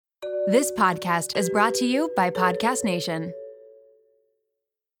This podcast is brought to you by Podcast Nation.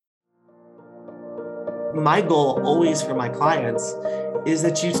 My goal always for my clients is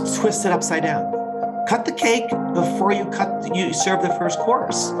that you twist it upside down. Cut the cake before you serve the first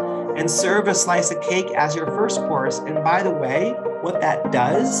course, and serve a slice of cake as your first course. And by the way, what that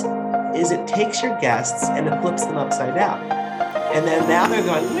does is it takes your guests and it flips them upside down. And then now they're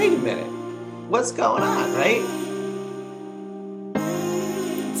going, wait a minute, what's going on, right?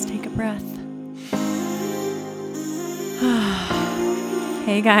 Let's take a breath.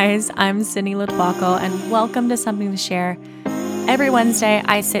 Hey guys, I'm Cindy Litvaco, and welcome to Something to Share. Every Wednesday,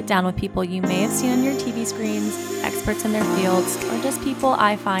 I sit down with people you may have seen on your TV screens, experts in their fields, or just people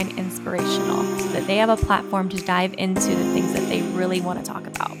I find inspirational, so that they have a platform to dive into the things that they really want to talk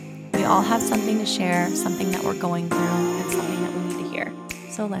about. We all have something to share, something that we're going through, and something that we need to hear.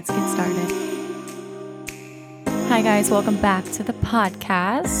 So let's get started. Hi guys, welcome back to the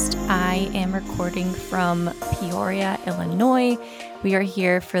podcast. I am recording from Peoria, Illinois. We are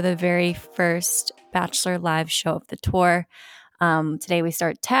here for the very first Bachelor Live show of the tour. Today we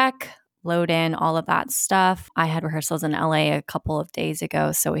start tech, load in all of that stuff. I had rehearsals in LA a couple of days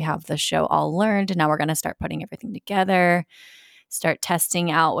ago, so we have the show all learned. And now we're going to start putting everything together, start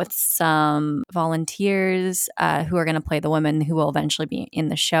testing out with some volunteers who are going to play the women who will eventually be in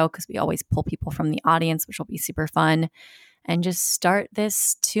the show, because we always pull people from the audience, which will be super fun. And just start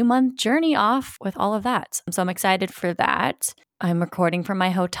this 2-month journey off with all of that. So I'm excited for that. I'm recording from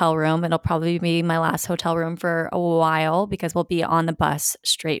my hotel room. It'll probably be my last hotel room for a while, because we'll be on the bus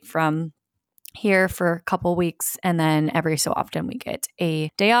straight from here for a couple weeks. And then every so often we get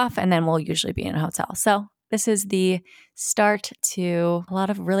a day off, and then we'll usually be in a hotel. So this is the start to a lot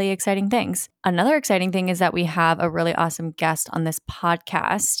of really exciting things. Another exciting thing is that we have a really awesome guest on this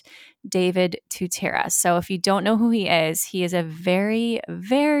podcast, David Tutera. So if you don't know who he is a very,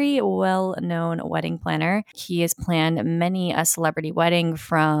 very well-known wedding planner. He has planned many a celebrity wedding,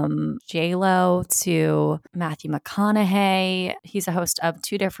 from J-Lo to Matthew McConaughey. He's a host of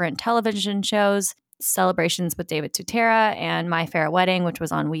 2 different television shows, Celebrations with David Tutera and My Fair Wedding, which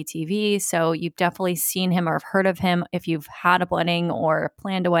was on WeTV. So you've definitely seen him or have heard of him if you've had a wedding or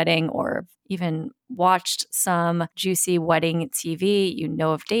planned a wedding or even watched some juicy wedding TV. You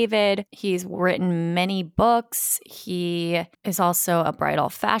know of David. He's written many books. He is also a bridal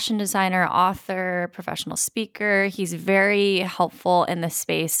fashion designer, author, professional speaker. He's very helpful in the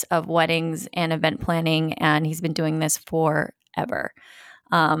space of weddings and event planning, and he's been doing this forever.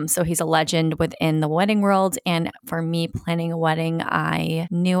 So he's a legend within the wedding world. And for me planning a wedding, I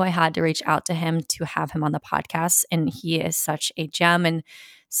knew I had to reach out to him to have him on the podcast. And he is such a gem and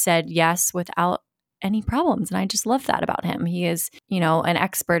said yes without any problems. And I just love that about him. He is, an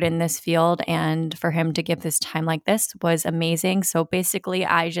expert in this field. And for him to give this time like this was amazing. So basically,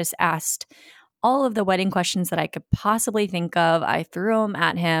 I just asked all of the wedding questions that I could possibly think of. I threw them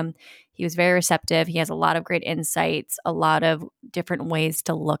at him. He was very receptive. He has a lot of great insights, a lot of different ways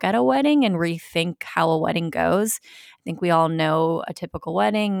to look at a wedding and rethink how a wedding goes. I think we all know a typical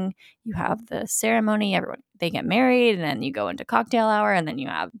wedding. You have the ceremony, they get married, and then you go into cocktail hour, and then you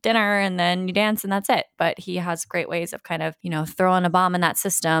have dinner, and then you dance, and that's it. But he has great ways of kind of, throwing a bomb in that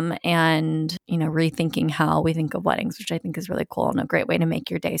system and, rethinking how we think of weddings, which I think is really cool and a great way to make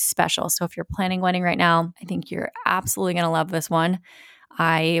your day special. So if you're planning a wedding right now, I think you're absolutely going to love this one.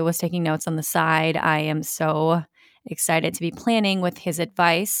 I was taking notes on the side. I am so excited to be planning with his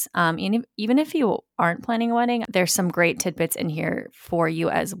advice. Even if you aren't planning a wedding, there's some great tidbits in here for you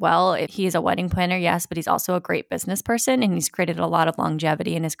as well. He is a wedding planner, yes, but he's also a great business person, and he's created a lot of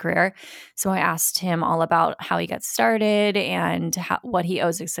longevity in his career. So I asked him all about how he got started and what he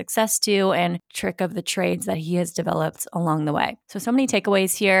owes his success to, and trick of the trades that he has developed along the way. So many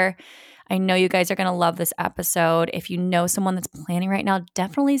takeaways here. I know you guys are going to love this episode. If you know someone that's planning right now,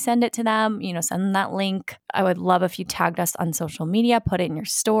 definitely send it to them. Send them that link. I would love if you tagged us on social media, put it in your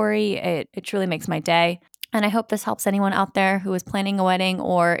story. It truly makes my day. And I hope this helps anyone out there who is planning a wedding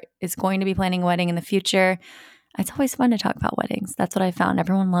or is going to be planning a wedding in the future. It's always fun to talk about weddings. That's what I found.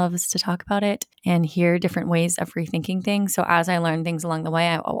 Everyone loves to talk about it and hear different ways of rethinking things. So as I learn things along the way,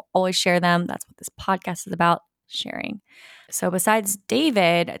 I will always share them. That's what this podcast is about, sharing. So besides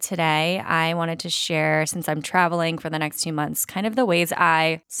David today, I wanted to share, since I'm traveling for the next 2 months, kind of the ways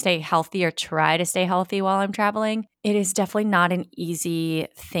I stay healthy or try to stay healthy while I'm traveling. It is definitely not an easy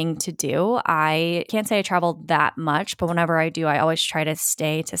thing to do. I can't say I travel that much, but whenever I do, I always try to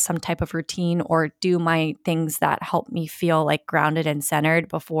stay to some type of routine or do my things that help me feel like grounded and centered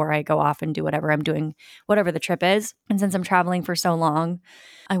before I go off and do whatever I'm doing, whatever the trip is. And since I'm traveling for so long,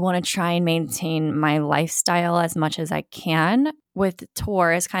 I want to try and maintain my lifestyle as much as I can. with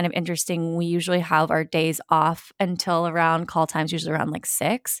tour is kind of interesting. We usually have our days off until around call times, usually around like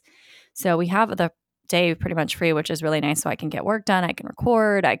 6. So we have the day pretty much free, which is really nice. So I can get work done, I can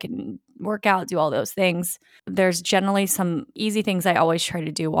record, I can work out, do all those things. There's generally some easy things I always try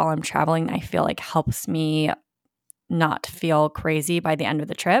to do while I'm traveling. I feel like helps me not feel crazy by the end of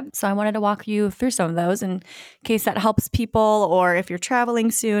the trip. So I wanted to walk you through some of those in case that helps people, or if you're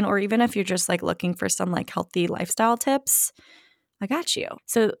traveling soon, or even if you're just like looking for some like healthy lifestyle tips. I got you.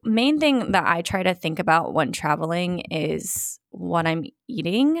 So main thing that I try to think about when traveling is what I'm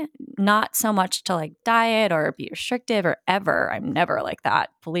eating, not so much to like diet or be restrictive or ever. I'm never like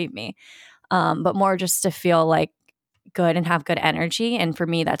that, believe me. But more just to feel like good and have good energy. And for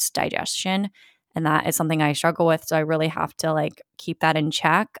me, that's digestion. And that is something I struggle with. So I really have to like keep that in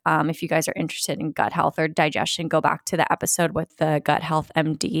check. If you guys are interested in gut health or digestion, go back to the episode with the Gut Health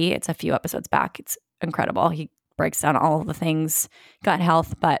MD. It's a few episodes back. It's incredible. He breaks down all of the things gut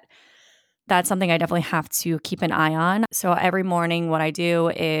health, but that's something I definitely have to keep an eye on. So every morning, what I do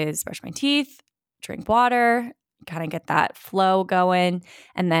is brush my teeth, drink water, kind of get that flow going.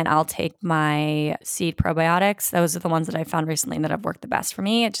 And then I'll take my seed probiotics. Those are the ones that I found recently that have worked the best for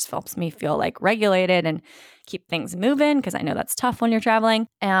me. It just helps me feel like regulated and keep things moving, because I know that's tough when you're traveling.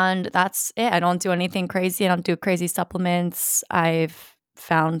 And that's it. I don't do anything crazy. I don't do crazy supplements. I've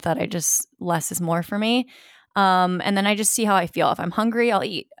found that less is more for me. And then I just see how I feel. If I'm hungry, I'll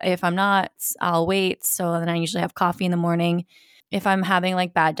eat. If I'm not, I'll wait. So then I usually have coffee in the morning. If I'm having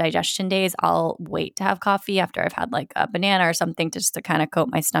like bad digestion days, I'll wait to have coffee after I've had like a banana or something, just to kind of coat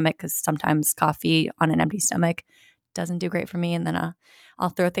my stomach, because sometimes coffee on an empty stomach doesn't do great for me. And then I'll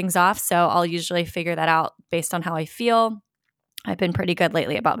throw things off. So I'll usually figure that out based on how I feel. I've been pretty good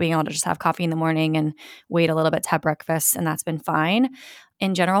lately about being able to just have coffee in the morning and wait a little bit to have breakfast, and that's been fine.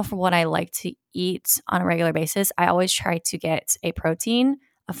 In general, for what I like to eat on a regular basis, I always try to get a protein,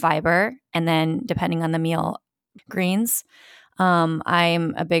 a fiber, and then depending on the meal, greens.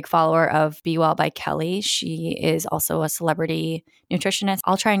 I'm a big follower of Be Well by Kelly. She is also a celebrity nutritionist.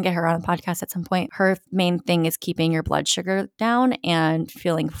 I'll try and get her on the podcast at some point. Her main thing is keeping your blood sugar down and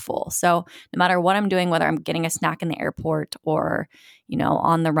feeling full. So no matter what I'm doing, whether I'm getting a snack in the airport or,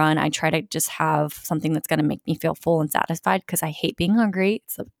 on the run, I try to just have something that's going to make me feel full and satisfied, because I hate being hungry.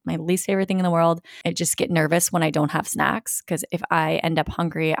 It's my least favorite thing in the world. I just get nervous when I don't have snacks, because if I end up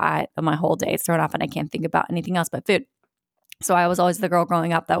hungry, my whole day is thrown off and I can't think about anything else but food. So I was always the girl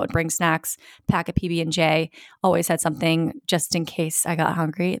growing up that would bring snacks, pack a PB&J, always had something just in case I got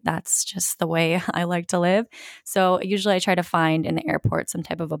hungry. That's just the way I like to live. So usually I try to find in the airport some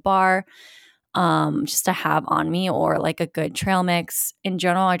type of a bar just to have on me, or like a good trail mix. In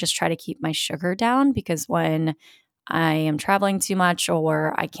general, I just try to keep my sugar down, because when I am traveling too much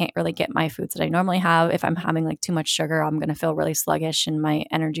or I can't really get my foods that I normally have, if I'm having like too much sugar, I'm going to feel really sluggish and my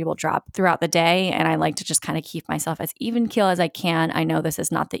energy will drop throughout the day. And I like to just kind of keep myself as even keel as I can. I know this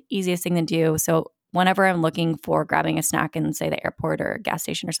is not the easiest thing to do. So whenever I'm looking for grabbing a snack in, say, the airport or a gas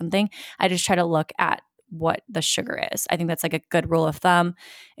station or something, I just try to look at what the sugar is. I think that's like a good rule of thumb,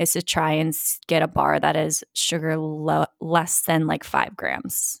 is to try and get a bar that is sugar less than like 5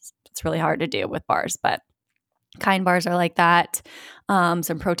 grams. It's really hard to do with bars, but Kind bars are like that.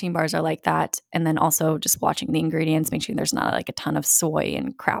 Some protein bars are like that. And then also just watching the ingredients, make sure there's not like a ton of soy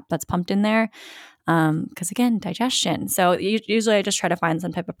and crap that's pumped in there. Because again, digestion. So usually I just try to find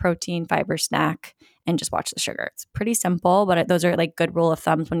some type of protein, fiber snack and just watch the sugar. It's pretty simple, but those are like good rule of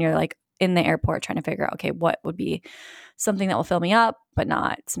thumbs when you're like in the airport trying to figure out, okay, what would be something that will fill me up, but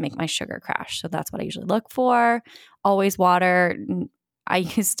not to make my sugar crash. So that's what I usually look for. Always water. I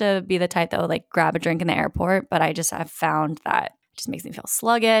used to be the type that would like grab a drink in the airport, but I've found that it just makes me feel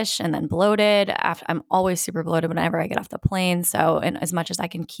sluggish and then bloated. I'm always super bloated whenever I get off the plane. So, and as much as I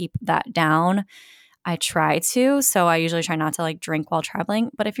can keep that down, I try to. So I usually try not to like drink while traveling.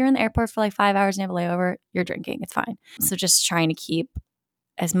 But if you're in the airport for like 5 hours and you have a layover, you're drinking. It's fine. So just trying to keep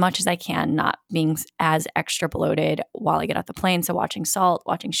as much as I can, not being as extra bloated while I get off the plane. So watching salt,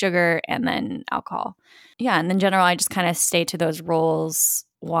 watching sugar, and then alcohol. Yeah. And in general, I just kind of stay to those rules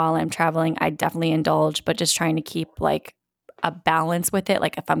while I'm traveling. I definitely indulge, but just trying to keep like a balance with it.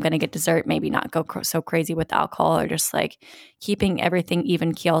 Like if I'm going to get dessert, maybe not go so crazy with alcohol, or just like keeping everything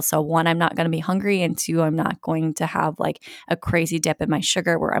even keel. So 1, I'm not going to be hungry, and 2, I'm not going to have like a crazy dip in my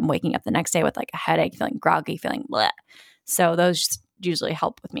sugar where I'm waking up the next day with like a headache, feeling groggy, feeling bleh. So those usually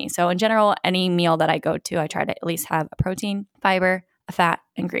help with me. So in general, any meal that I go to, I try to at least have a protein, fiber, a fat,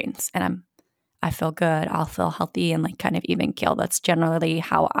 and greens. And I feel good, I'll feel healthy and like kind of even keel. That's generally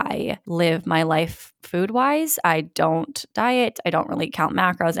how I live my life food-wise. I don't diet. I don't really count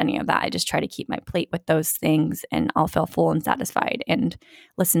macros, any of that. I just try to keep my plate with those things and I'll feel full and satisfied and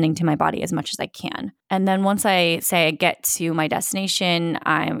listening to my body as much as I can. And then once I say I get to my destination,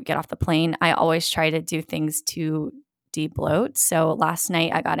 I get off the plane, I always try to do things to de-bloat. So last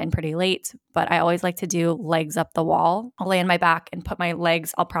night I got in pretty late, but I always like to do legs up the wall. I'll lay on my back and put my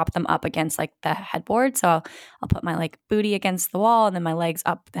legs, I'll prop them up against like the headboard. So I'll put my like booty against the wall and then my legs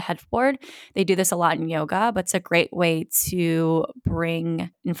up the headboard. They do this a lot in yoga, but it's a great way to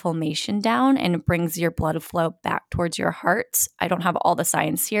bring inflammation down and it brings your blood flow back towards your heart. I don't have all the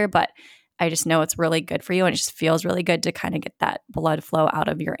science here, but I just know it's really good for you and it just feels really good to kind of get that blood flow out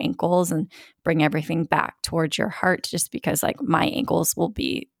of your ankles and bring everything back towards your heart, just because like my ankles will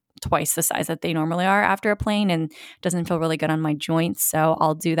be twice the size that they normally are after a plane and it doesn't feel really good on my joints. So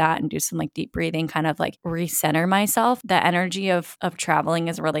I'll do that and do some like deep breathing, kind of like recenter myself. The energy of traveling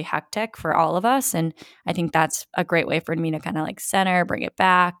is really hectic for all of us. And I think that's a great way for me to kind of like center, bring it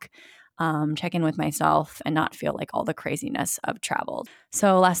back, check in with myself and not feel like all the craziness of travel.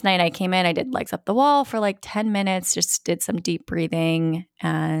 So last night I came in, I did legs up the wall for like 10 minutes, just did some deep breathing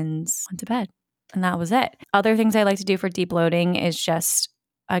and went to bed. And that was it. Other things I like to do for deep loading is just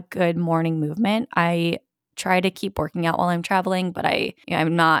a good morning movement. I try to keep working out while I'm traveling, but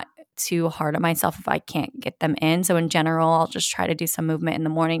I'm not too hard on myself if I can't get them in. So in general, I'll just try to do some movement in the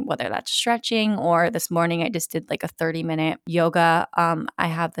morning, whether that's stretching or this morning I just did like a 30-minute yoga. I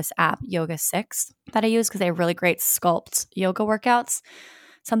have this app, Yoga 6, that I use because they have really great sculpt yoga workouts.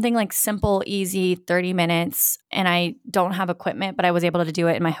 Something like simple, easy, 30 minutes. And I don't have equipment, but I was able to do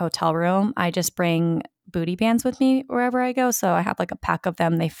it in my hotel room. I just bring booty bands with me wherever I go. So I have like a pack of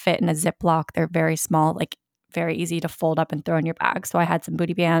them. They fit in a Ziploc. They're very small, like very easy to fold up and throw in your bag. So I had some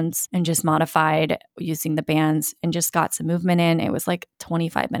booty bands and just modified using the bands and just got some movement in. It was like a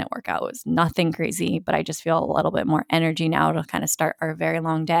 25-minute workout. It was nothing crazy, but I just feel a little bit more energy now to kind of start our very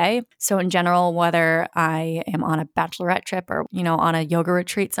long day. So in general, whether I am on a bachelorette trip or, on a yoga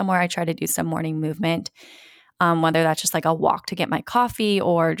retreat somewhere, I try to do some morning movement. Whether that's just like a walk to get my coffee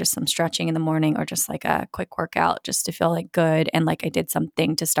or just some stretching in the morning or just like a quick workout just to feel like good and like I did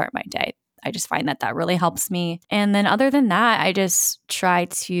something to start my day. I just find that really helps me. And then other than that, I just try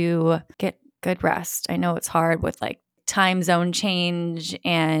to get good rest. I know it's hard with like time zone change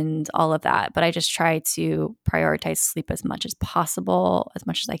and all of that, but I just try to prioritize sleep as much as possible, as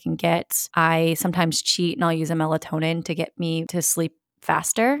much as I can get. I sometimes cheat and I'll use a melatonin to get me to sleep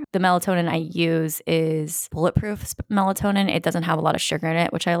faster. The melatonin I use is bulletproof melatonin. It doesn't have a lot of sugar in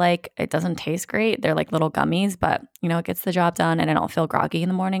it, which I like. It doesn't taste great. They're like little gummies, but it gets the job done and I don't feel groggy in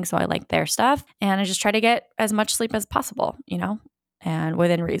the morning. So I like their stuff. And I just try to get as much sleep as possible, and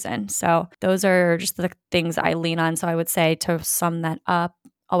within reason. So those are just the things I lean on. So I would say to sum that up,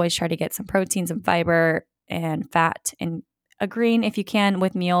 always try to get some protein, some fiber and fat and a green if you can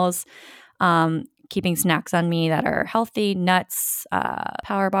with meals. Keeping snacks on me that are healthy, nuts,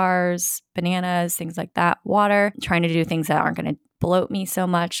 power bars, bananas, things like that, water, trying to do things that aren't going to bloat me so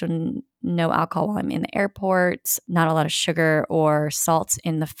much, and no alcohol while I'm in the airport, not a lot of sugar or salt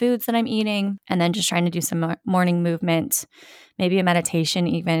in the foods that I'm eating, and then just trying to do some morning movement, maybe a meditation.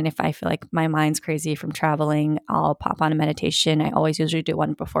 Even if I feel like my mind's crazy from traveling, I'll pop on a meditation. I always usually do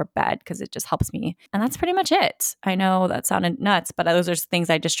one before bed because it just helps me. And that's pretty much it. I know that sounded nuts, but those are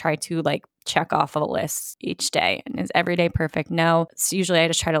things I just try to like check off of a list each day. And is every day perfect? No. So usually I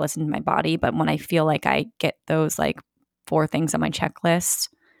just try to listen to my body. But when I feel like I get those like 4 things on my checklist,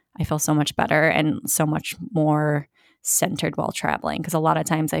 I feel so much better and so much more centered while traveling. Because a lot of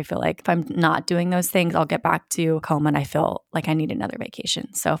times I feel like if I'm not doing those things, I'll get back to home and I feel like I need another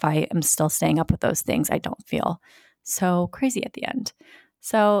vacation. So if I am still staying up with those things, I don't feel so crazy at the end.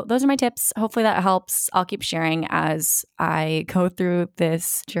 So those are my tips. Hopefully that helps. I'll keep sharing as I go through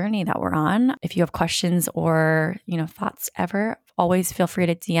this journey that we're on. If you have questions or, thoughts ever, always feel free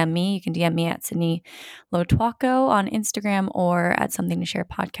to DM me. You can DM me at Sydney Lotwaco on Instagram or at Something to Share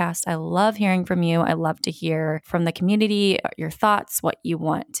podcast. I love hearing from you. I love to hear from the community, your thoughts, what you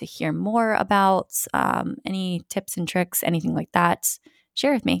want to hear more about, any tips and tricks, anything like that.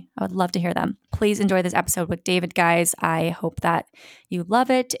 Share with me. I would love to hear them. Please enjoy this episode with David, guys. I hope that you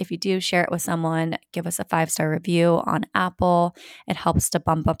love it. If you do, share it with someone. Give us a 5-star review on Apple. It helps to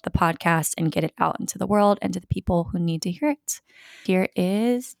bump up the podcast and get it out into the world and to the people who need to hear it. Here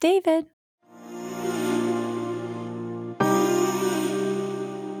is David.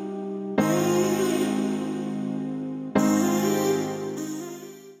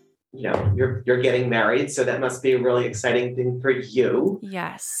 you're getting married. So that must be a really exciting thing for you.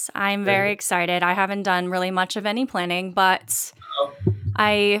 Yes, I'm very excited. I haven't done really much of any planning, but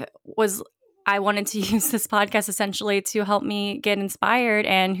I wanted to use this podcast essentially to help me get inspired,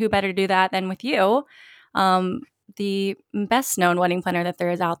 and who better to do that than with you, the best known wedding planner that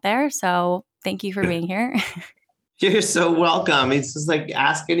there is out there. So thank you for being here. You're so welcome. It's just like,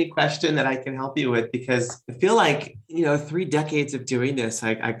 ask any question that I can help you with, because I feel like, 3 decades of doing this,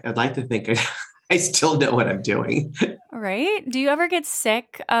 I'd like to think I still know what I'm doing. Right? Do you ever get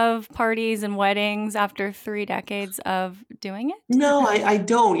sick of parties and weddings after 3 decades of doing it? No, I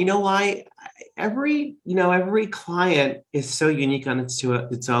don't. You know why? Every client is so unique on its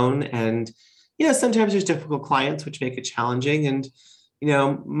own. And, sometimes there's difficult clients, which make it challenging. And,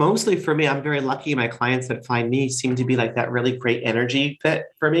 mostly for me, I'm very lucky. My clients that find me seem to be like that really great energy fit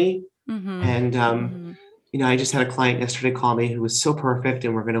for me. Mm-hmm. And, I just had a client yesterday call me who was so perfect,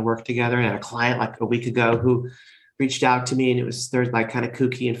 and we're going to work together. And I had a client like a week ago who reached out to me, and they're like kind of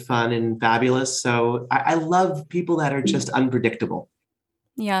kooky and fun and fabulous. So I love people that are just unpredictable.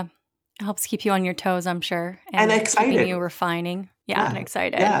 Yeah. It helps keep you on your toes, I'm sure. And excited. Keeping you refining. Yeah, and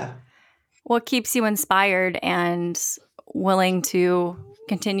excited. Yeah. What keeps you inspired and willing to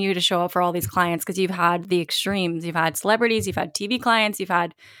continue to show up for all these clients? Because you've had the extremes. You've had celebrities, you've had TV clients, you've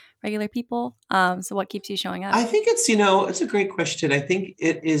had regular people. So what keeps you showing up? I think it's a great question. I think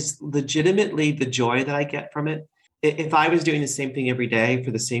it is legitimately the joy that I get from it. If I was doing the same thing every day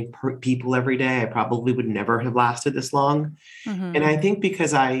for the same people every day, I probably would never have lasted this long. Mm-hmm. And I think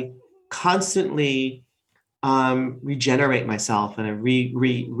because I constantly regenerate myself and I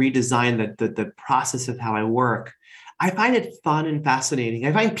redesign the process of how I work, I find it fun and fascinating.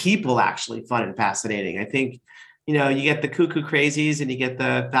 I find people actually fun and fascinating. I think, you get the cuckoo crazies and you get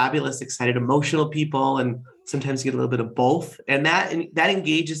the fabulous, excited, emotional people, and sometimes you get a little bit of both. And that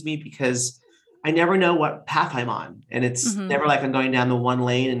engages me because I never know what path I'm on. And it's never like I'm going down the one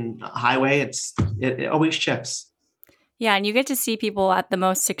lane and highway. It always shifts. Yeah. And you get to see people at the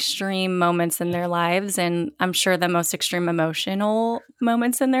most extreme moments in their lives. And I'm sure the most extreme emotional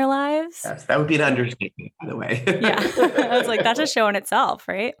moments in their lives. Yes, that would be an understatement, by the way. Yeah. I was like, that's a show in itself,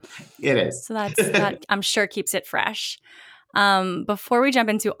 right? It is. So that I'm sure keeps it fresh. Before we jump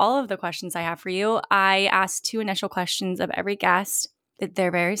into all of the questions I have for you, I asked 2 initial questions of every guest.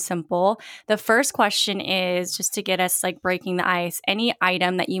 They're very simple. The first question is just to get us like breaking the ice. Any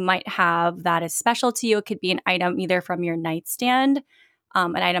item that you might have that is special to you. It could be an item either from your nightstand,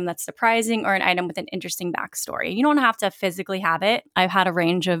 an item that's surprising, or an item with an interesting backstory. You don't have to physically have it. I've had a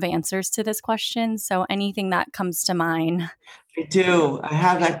range of answers to this question. So anything that comes to mind. I do.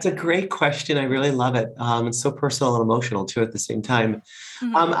 That's a great question. I really love it. It's so personal and emotional too at the same time.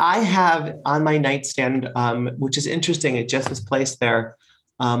 Mm-hmm. I have on my nightstand, which is interesting. It just was placed there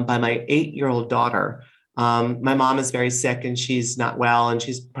by my 8-year-old daughter. My mom is very sick and she's not well, and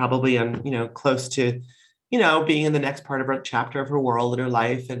she's probably close to, being in the next part of her chapter of her world in her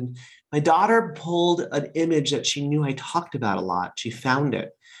life. And my daughter pulled an image that she knew I talked about a lot. She found it.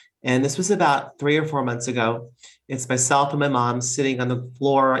 And this was about 3 or 4 months ago. It's myself and my mom sitting on the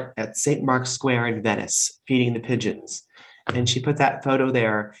floor at St. Mark's Square in Venice, feeding the pigeons. And she put that photo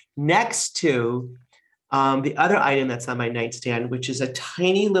there next to the other item that's on my nightstand, which is a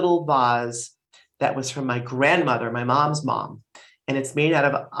tiny little vase that was from my grandmother, my mom's mom. And it's made out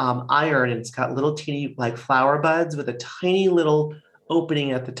of iron, and it's got little teeny like flower buds with a tiny little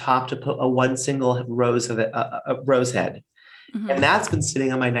opening at the top to put one single rose of a rose head. Mm-hmm. And that's been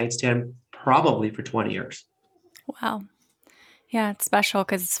sitting on my nightstand probably for 20 years. Wow. Yeah, it's special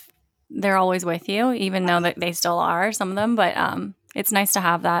because they're always with you, even though that they still are, some of them. But it's nice to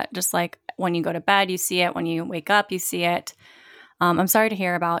have that. Just like when you go to bed, you see it. When you wake up, you see it. I'm sorry to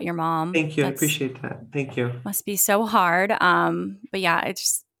hear about your mom. Thank you. I appreciate that. Thank you. Must be so hard. But yeah,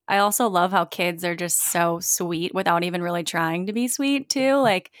 I also love how kids are just so sweet without even really trying to be sweet too.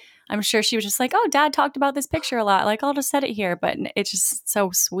 Like, I'm sure she was just like, oh, Dad talked about this picture a lot. Like, I'll just set it here. But it's just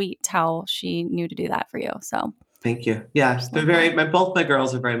so sweet how she knew to do that for you. So thank you. Yeah, both my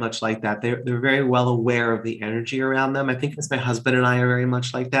girls are very much like that. They're very well aware of the energy around them. I think it's my husband and I are very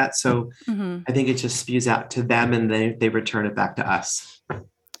much like that. So I think it just spews out to them and they return it back to us.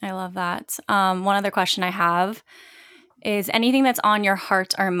 I love that. One other question I have is anything that's on your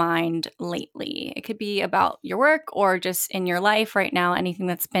heart or mind lately. It could be about your work or just in your life right now, anything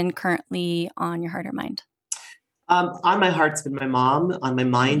that's been currently on your heart or mind. On my heart's been my mom. On my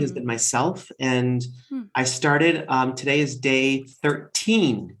mind has been myself. And I started, today is day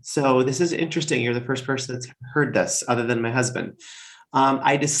 13. So this is interesting. You're the first person that's heard this other than my husband.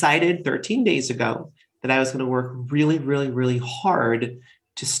 I decided 13 days ago that I was going to work really, really, really hard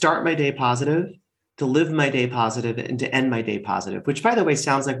to start my day positive, to live my day positive, and to end my day positive, which, by the way,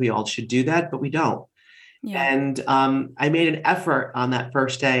 sounds like we all should do that, but we don't. Yeah. And I made an effort on that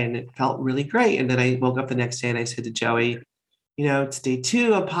first day, and it felt really great. And then I woke up the next day and I said to Joey, it's day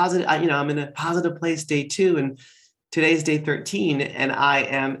 2. I'm positive. I'm in a positive place, day 2. And today's day 13. And I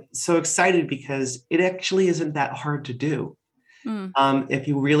am so excited because it actually isn't that hard to do. If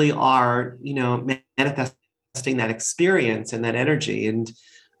you really are, manifesting that experience and that energy. And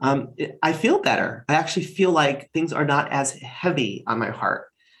I feel better. I actually feel like things are not as heavy on my heart.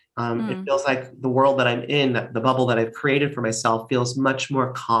 It feels like the world that I'm in, the bubble that I've created for myself, feels much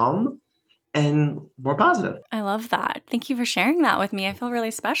more calm and more positive. I love that. Thank you for sharing that with me. I feel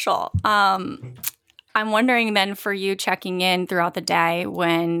really special. I'm wondering then, for you, checking in throughout the day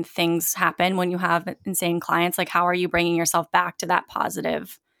when things happen, when you have insane clients, like how are you bringing yourself back to that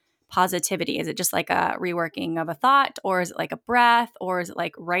positivity? Is it just like a reworking of a thought, or is it like a breath, or is it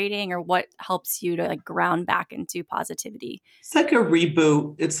like writing, or what helps you to like ground back into positivity? It's like a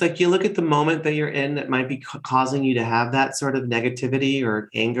reboot. It's like you look at the moment that you're in that might be causing you to have that sort of negativity or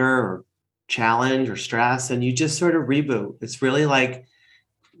anger or challenge or stress, and you just sort of reboot. It's really like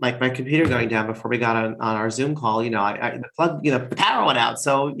my computer going down before we got on our Zoom call. The plug, the power went out,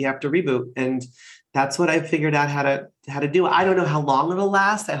 so you have to reboot. And that's what I figured out how to do. I don't know how long it'll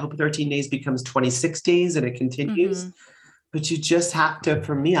last. I hope 13 days becomes 26 days and it continues. But you just have to,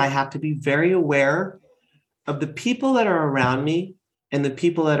 for me, I have to be very aware of the people that are around me and the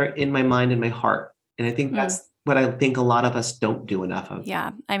people that are in my mind and my heart. And I think that's what I think a lot of us don't do enough of.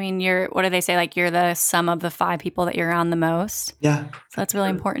 Yeah. I mean, what do they say? Like, you're the sum of the 5 people that you're around the most. Yeah. So that's really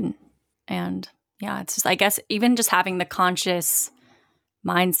important. And yeah, it's just, I guess, even just having the conscious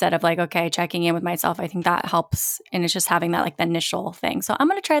mindset of like, okay, checking in with myself, I think that helps. And it's just having that like the initial thing. So I'm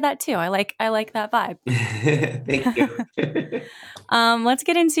going to try that too. I like that vibe. Thank you. Let's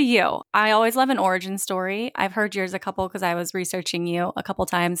get into you. I always love an origin story. I've heard yours a couple because I was researching you a couple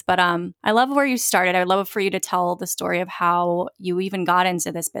times, but I love where you started. I would love for you to tell the story of how you even got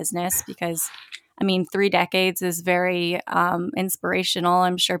into this business, because I mean, 3 decades is very inspirational.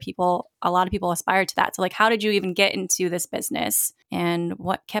 I'm sure a lot of people aspire to that. So like, how did you even get into this business, and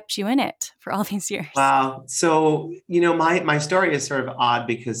what kept you in it for all these years? Wow. So, my story is sort of odd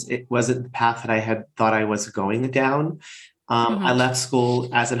because it wasn't the path that I had thought I was going down. I left school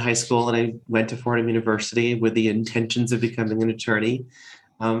as in high school, and I went to Fordham University with the intentions of becoming an attorney.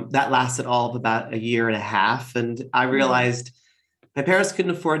 That lasted all of about a year and a half. And I realized my parents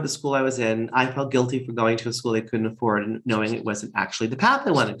couldn't afford the school I was in. I felt guilty for going to a school they couldn't afford and knowing it wasn't actually the path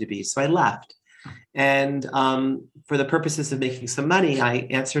I wanted to be. So I left. And for the purposes of making some money, I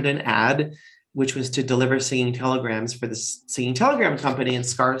answered an ad, which was to deliver singing telegrams for this singing telegram company in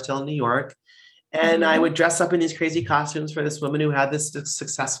Scarsdale, New York. And I would dress up in these crazy costumes for this woman who had this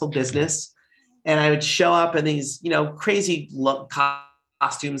successful business. And I would show up in these, crazy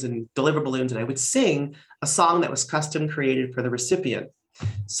costumes and deliver balloons. And I would sing a song that was custom created for the recipient.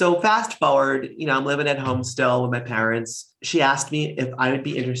 So fast forward, I'm living at home still with my parents. She asked me if I would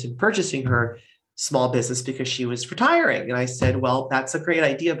be interested in purchasing her small business because she was retiring. And I said, well, that's a great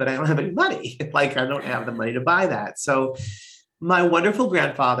idea, but I don't have any money. I don't have the money to buy that. So my wonderful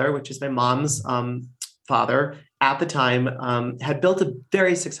grandfather, which is my mom's father at the time, had built a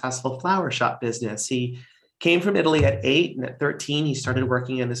very successful flower shop business. He came from Italy at 8, and at 13, he started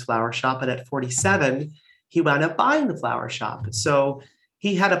working in this flower shop. And at 47, he wound up buying the flower shop. So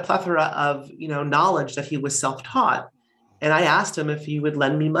he had a plethora of, knowledge that he was self-taught. And I asked him if he would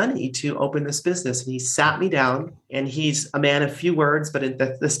lend me money to open this business. And he sat me down, and he's a man of few words, but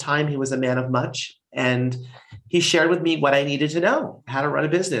at this time he was a man of much. And he shared with me what I needed to know: how to run a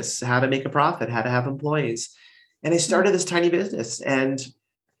business, how to make a profit, how to have employees. And I started this tiny business, and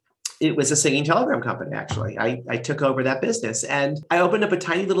it was a singing telegram company, actually. I took over that business, and I opened up a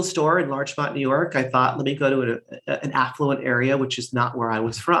tiny little store in Larchmont, New York. I thought, let me go to an affluent area, which is not where I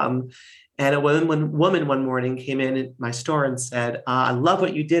was from. And a woman one morning came in my store and said, I love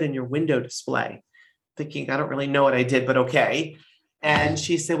what you did in your window display. Thinking, I don't really know what I did, but okay. And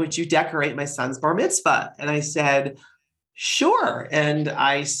she said, would you decorate my son's bar mitzvah? And I said, sure. And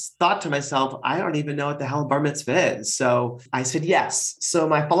I thought to myself, I don't even know what the hell bar mitzvah is. So I said, yes. So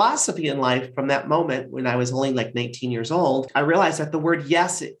my philosophy in life from that moment, when I was only like 19 years old, I realized that the word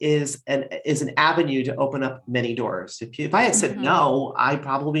yes is an avenue to open up many doors. If I had said no, I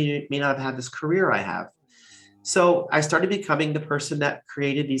probably may not have had this career I have. So I started becoming the person that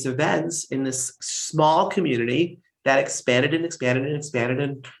created these events in this small community that expanded and expanded and expanded,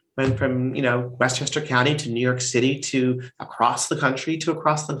 and went from, Westchester County to New York City to across the country to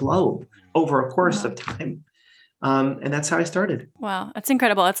across the globe over a course of time. And that's how I started. Wow, that's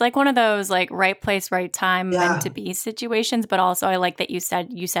incredible. It's like one of those like right place, right time, Yeah. meant to be situations. But also, I like that you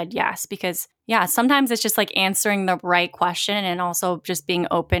said yes, because yeah, sometimes it's just like answering the right question and also just being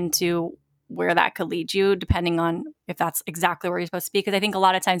open to where that could lead you, depending on if that's exactly where you're supposed to be. Because I think a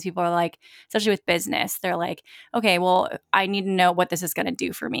lot of times people are like, especially with business, they're like, okay, well, I need to know what this is going to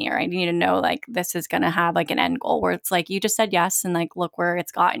do for me, or I need to know like this is going to have like an end goal. Where it's like you just said yes, and like look where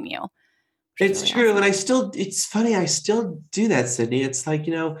it's gotten you. Which is It's really true. awesome. And it's funny, I still do that, Sydney. It's like,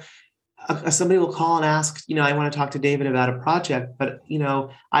 somebody will call and ask, I want to talk to David about a project, but,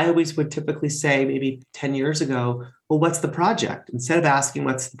 I always would typically say maybe 10 years ago, well, what's the project? Instead of asking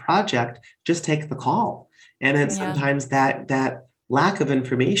what's the project, just take the call. And then Yeah. sometimes that lack of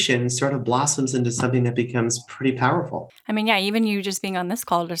information sort of blossoms into something that becomes pretty powerful. I mean, yeah, even you just being on this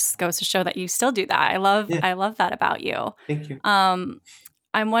call just goes to show that you still do that. Yeah, I love that about you. thank you. Um,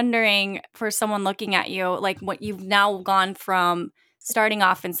 I'm wondering for someone looking at you, like what you've now gone from starting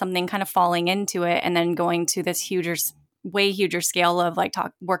off in something, kind of falling into it, and then going to this way huger scale of like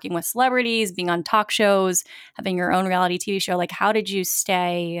working with celebrities, being on talk shows, having your own reality TV show. Like, how did you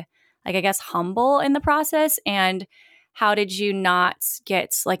stay, like, I guess, humble in the process? And how did you not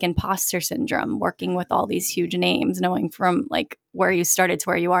get like imposter syndrome working with all these huge names, knowing from like where you started to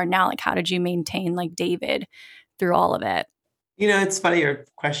where you are now? Like, how did you maintain like David through all of it? It's funny. Your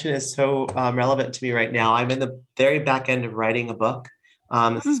question is so relevant to me right now. I'm in the very back end of writing a book.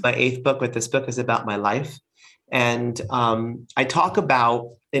 This is my 8th book, but this book is about my life. And I talk about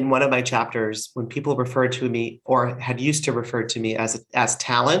in one of my chapters when people refer to me or had used to refer to me as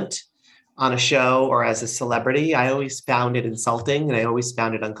talent on a show or as a celebrity, I always found it insulting and I always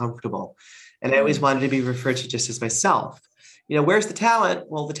found it uncomfortable. And I always wanted to be referred to just as myself. Where's the talent?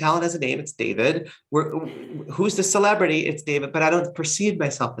 Well, the talent has a name. It's David. Who's the celebrity? It's David. But I don't perceive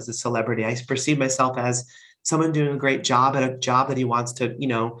myself as a celebrity. I perceive myself as someone doing a great job at a job that he wants to,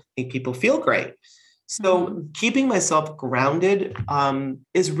 make people feel great. So keeping myself grounded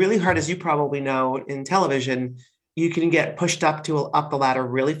is really hard, as you probably know. In television, you can get pushed up the ladder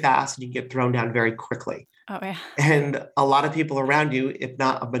really fast, and you get thrown down very quickly. Oh yeah. And a lot of people around you, if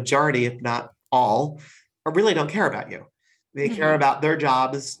not a majority, if not all, really don't care about you. They care about their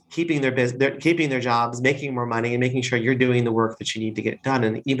jobs, keeping their jobs, making more money, and making sure you're doing the work that you need to get done.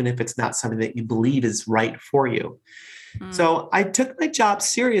 And even if it's not something that you believe is right for you. So I took my job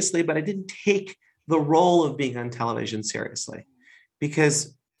seriously, but I didn't take the role of being on television seriously,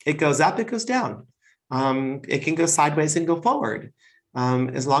 because it goes up, it goes down. It can go sideways and go forward.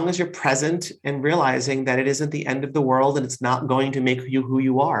 As long as you're present and realizing that it isn't the end of the world and it's not going to make you who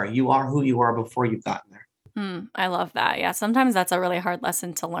you are. You are who you are before you've gotten there. I love that. Yeah, sometimes that's a really hard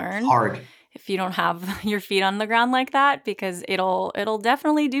lesson to learn. Hard. If you don't have your feet on the ground like that, because it'll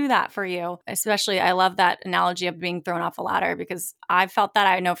definitely do that for you. Especially, I love that analogy of being thrown off a ladder, because I've felt that.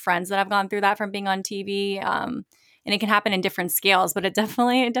 I know friends that have gone through that from being on TV, and it can happen in different scales, but it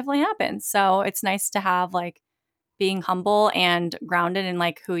definitely happens. So it's nice to have like being humble and grounded in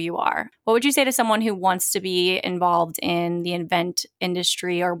like who you are. What would you say to someone who wants to be involved in the event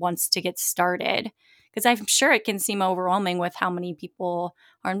industry or wants to get started? Because I'm sure it can seem overwhelming with how many people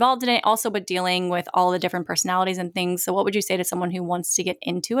are involved in it, also, but dealing with all the different personalities and things. So what would you say to someone who wants to get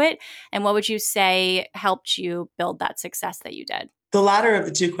into it? And what would you say helped you build that success that you did? The latter of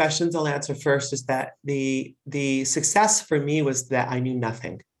the two questions I'll answer first is that the success for me was that I knew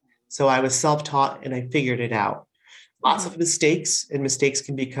nothing. So I was self-taught and I figured it out. Lots of mistakes, and mistakes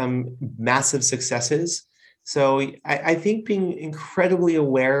can become massive successes. So I think being incredibly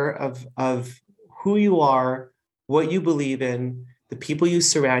aware of who you are, what you believe in, the people you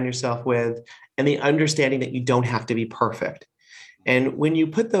surround yourself with, and the understanding that you don't have to be perfect. And when you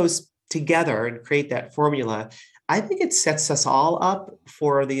put those together and create that formula, I think it sets us all up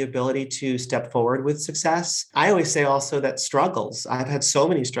for the ability to step forward with success. I always say also that I've had so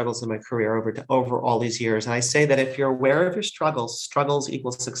many struggles in my career over all these years. And I say that if you're aware of your struggles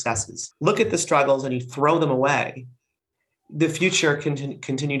equal successes. Look at the struggles and you throw them away. The future can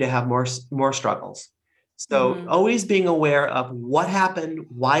continue to have more struggles. So always being aware of what happened,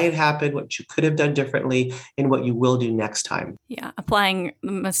 why it happened, what you could have done differently, and what you will do next time. Yeah, applying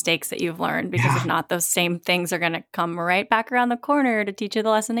the mistakes that you've learned, because if not, those same things are going to come right back around the corner to teach you the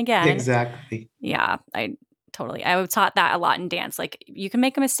lesson again. Exactly. Yeah, I was taught that a lot in dance. Like, you can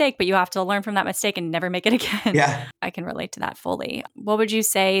make a mistake, but you have to learn from that mistake and never make it again. Yeah. I can relate to that fully. What would you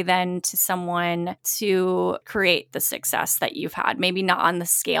say then to someone to create the success that you've had? Maybe not on the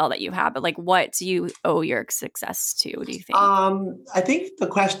scale that you have, but like, what do you owe your success to, do you think? I think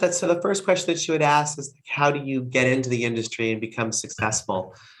the first question that you would ask is, how do you get into the industry and become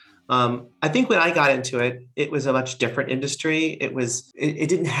successful? I think when I got into it, it was a much different industry. It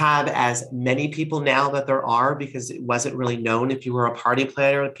didn't have as many people now that there are because it wasn't really known. If you were a party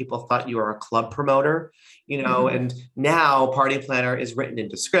planner, people thought you were a club promoter, and now party planner is written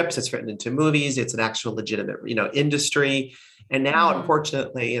into scripts, it's written into movies, it's an actual legitimate, industry. And now,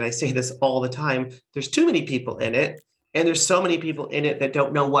 unfortunately, and I say this all the time, there's too many people in it. And there's so many people in it that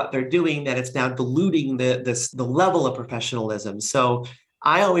don't know what they're doing that it's now diluting the level of professionalism. So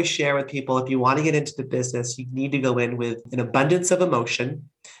I always share with people, if you want to get into the business, you need to go in with an abundance of emotion,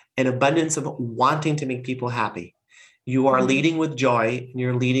 an abundance of wanting to make people happy. You are leading with joy and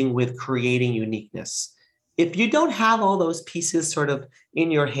you're leading with creating uniqueness. If you don't have all those pieces sort of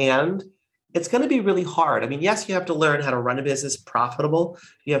in your hand, it's going to be really hard. I mean, yes, you have to learn how to run a business profitable.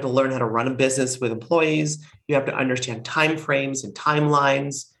 You have to learn how to run a business with employees. You have to understand timeframes and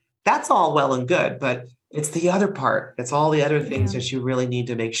timelines. That's all well and good, but it's the other part. It's all the other things that you really need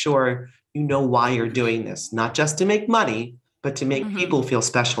to make sure you know why you're doing this, not just to make money, but to make people feel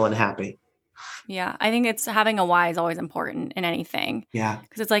special and happy. Yeah, I think it's having a why is always important in anything. Yeah.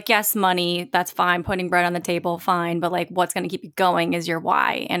 Because it's like, yes, money, that's fine. Putting bread on the table, fine. But like what's going to keep you going is your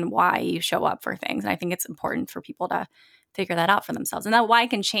why and why you show up for things. And I think it's important for people to figure that out for themselves. And that why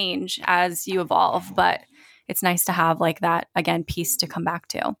can change as you evolve. But it's nice to have like that, again, piece to come back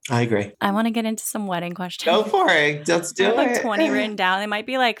to. I agree. I want to get into some wedding questions. Go for it. Let's do it. I have like 20 written down. They might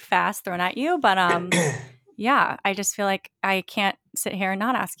be like fast thrown at you, but yeah, I just feel like I can't sit here and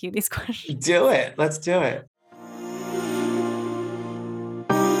not ask you these questions. Do it. Let's do it.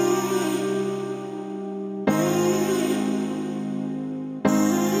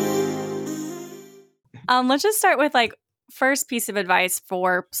 Let's just start with like first piece of advice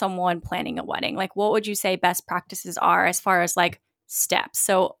for someone planning a wedding. Like, what would you say best practices are as far as like steps?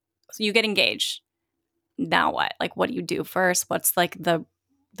 So you get engaged. Now what? Like, what do you do first? What's like the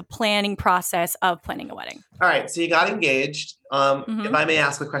planning process of planning a wedding? All right. So you got engaged. If I may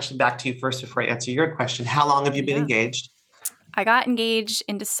ask a question back to you first before I answer your question, how long have you been engaged? I got engaged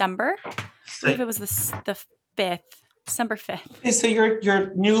in December. I believe it was the 5th. December 5th. Okay, so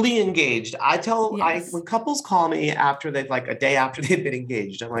you're newly engaged. When couples call me after they've like a day after they've been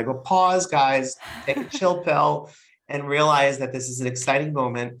engaged, I'm like, well, pause, guys, take a chill pill and realize that this is an exciting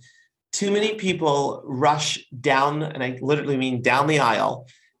moment. Too many people rush down, and I literally mean down the aisle,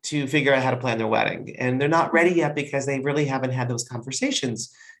 to figure out how to plan their wedding. And they're not ready yet because they really haven't had those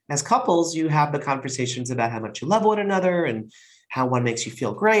conversations. As couples, you have the conversations about how much you love one another and how one makes you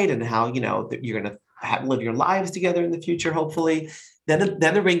feel great and how, that you're going to live your lives together in the future, hopefully. Then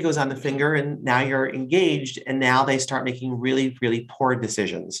the ring goes on the finger and now you're engaged. And now they start making really, really poor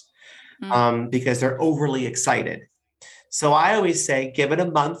decisions because they're overly excited. So I always say, give it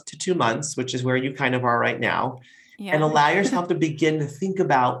a month to 2 months, which is where you kind of are right now, and allow yourself to begin to think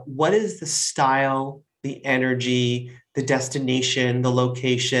about what is the style, the energy, the destination, the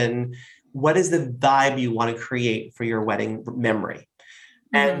location, what is the vibe you want to create for your wedding memory.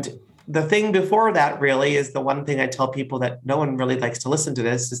 And the thing before that really is the one thing I tell people that no one really likes to listen to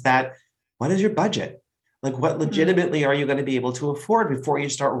this is that, what is your budget? Like what legitimately are you going to be able to afford before you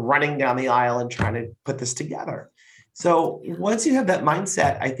start running down the aisle and trying to put this together? So once you have that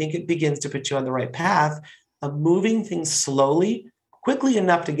mindset, I think it begins to put you on the right path of moving things slowly, quickly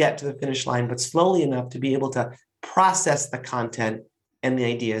enough to get to the finish line, but slowly enough to be able to process the content and the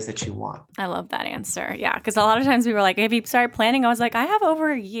ideas that you want. I love that answer. Yeah. Because a lot of times we were like, have you started planning? I was like, I have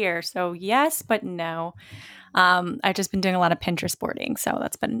over a year. So yes, but no. I've just been doing a lot of Pinterest boarding. So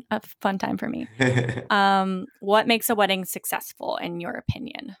that's been a fun time for me. What makes a wedding successful in your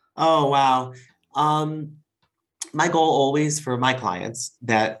opinion? Oh, wow. My goal always for my clients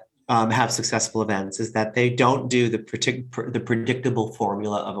that have successful events is that they don't do the predictable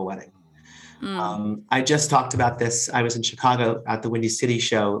formula of a wedding. I just talked about this. I was in Chicago at the Windy City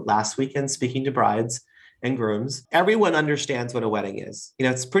show last weekend, speaking to brides and grooms. Everyone understands what a wedding is.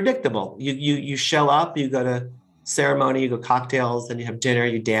 It's predictable. You show up, you go to ceremony, you go cocktails, then you have dinner,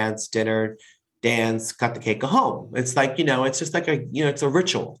 you dance, cut the cake, go home. It's like, it's just like it's a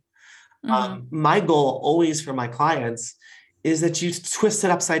ritual. My goal always for my clients is that you twist it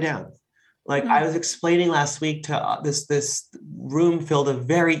upside down. Like I was explaining last week to this room filled of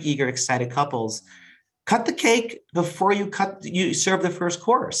very eager, excited couples. Cut the cake before you serve the first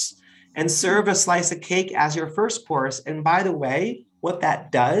course, and serve a slice of cake as your first course. And by the way, what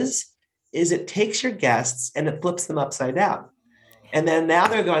that does is it takes your guests and it flips them upside down. And then now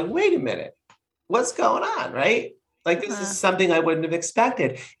they're going, wait a minute, what's going on, right? Like this is something I wouldn't have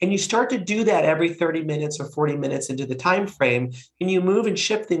expected. And you start to do that every 30 minutes or 40 minutes into the time frame, and you move and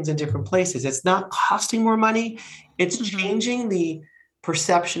shift things in different places. It's not costing more money. It's changing the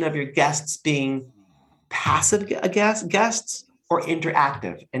perception of your guests being passive guests or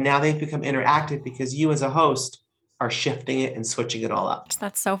interactive. And now they've become interactive because you as a host are shifting it and switching it all up.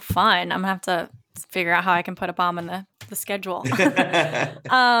 That's so fun. I'm going to have to figure out how I can put a bomb in the schedule.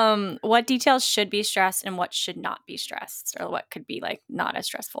 What details should be stressed and what should not be stressed, or what could be like not as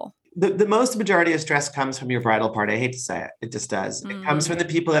stressful? The most majority of stress comes from your bridal party. I hate to say it. It just does. It comes from the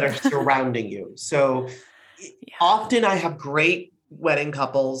people that are surrounding you. So often I have great wedding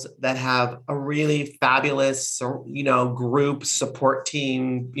couples that have a really fabulous, group support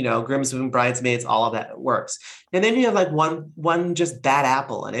team, groomsmen, bridesmaids, all of that works. And then you have like one just bad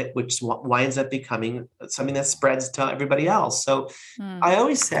apple in it, which winds up becoming something that spreads to everybody else. So I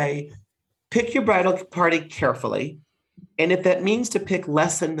always say, pick your bridal party carefully. And if that means to pick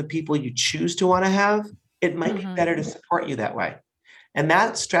less than the people you choose to want to have, it might be better to support you that way. And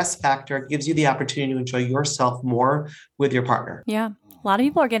that stress factor gives you the opportunity to enjoy yourself more with your partner. Yeah. A lot of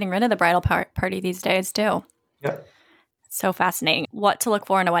people are getting rid of the bridal party these days too. Yep. So fascinating. What to look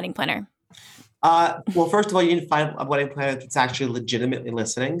for in a wedding planner? Well, first of all, you need to find a wedding planner that's actually legitimately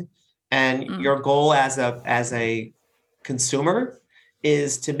listening. And your goal as a consumer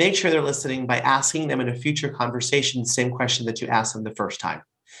is to make sure they're listening by asking them in a future conversation the same question that you asked them the first time.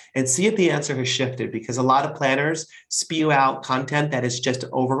 And see if the answer has shifted, because a lot of planners spew out content that is just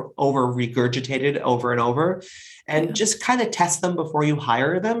over regurgitated over and over. And just kind of test them before you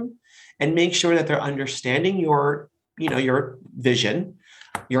hire them and make sure that they're understanding your vision,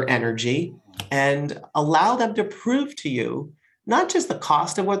 your energy, and allow them to prove to you, not just the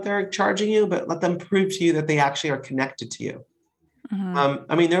cost of what they're charging you, but let them prove to you that they actually are connected to you.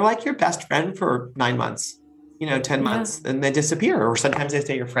 They're like your best friend for 9 months. 10 months, and they disappear. Or sometimes they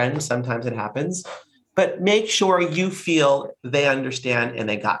stay your friends. Sometimes it happens. But make sure you feel they understand and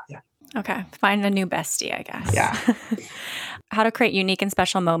they got you. Okay. Find a new bestie, I guess. Yeah. How to create unique and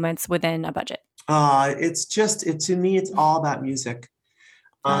special moments within a budget. To me, it's all about music.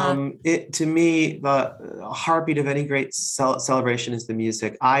 To me, the heartbeat of any great celebration is the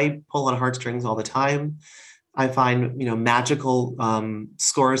music. I pull on heartstrings all the time. I find, magical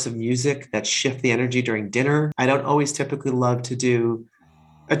scores of music that shift the energy during dinner. I don't always typically love to do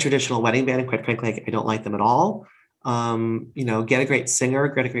a traditional wedding band. And quite frankly, I don't like them at all. Get a great singer,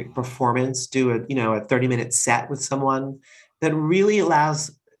 get a great performance, do a 30-minute set with someone that really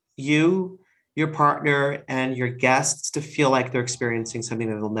allows you, your partner, and your guests to feel like they're experiencing something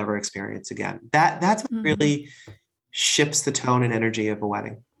that they'll never experience again. That's what really shifts the tone and energy of a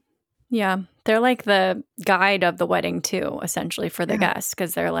wedding. Yeah. They're like the guide of the wedding too, essentially, for the guests,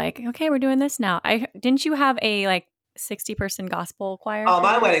 because they're like, okay, we're doing this now. Didn't you have a 60-person gospel choir? Oh,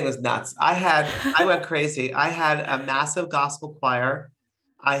 my wedding was nuts. I went crazy. I had a massive gospel choir.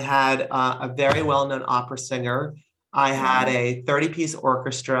 I had a very well-known opera singer. I had a 30-piece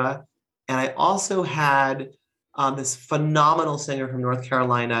orchestra. And I also had this phenomenal singer from North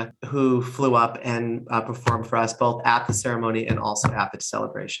Carolina who flew up and performed for us both at the ceremony and also at the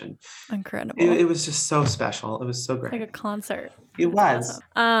celebration. Incredible. It was just so special. It was so great. Like a concert. It was.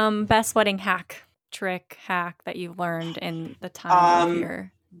 Awesome. Best wedding hack that you've learned in the time of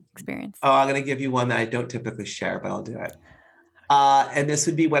your experience. Oh, I'm going to give you one that I don't typically share, but I'll do it. And this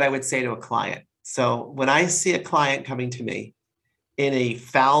would be what I would say to a client. So when I see a client coming to me in a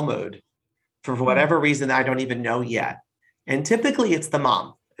foul mood, for whatever reason I don't even know yet. And typically it's the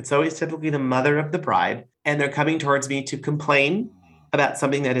mom. It's always typically the mother of the bride. And they're coming towards me to complain about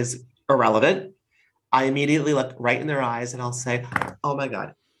something that is irrelevant. I immediately look right in their eyes and I'll say, oh my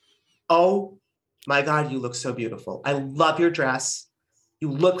God, you look so beautiful. I love your dress.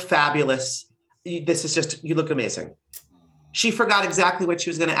 You look fabulous. You look amazing. She forgot exactly what she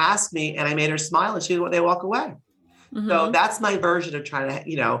was going to ask me. And I made her smile and they walk away. So that's my version of trying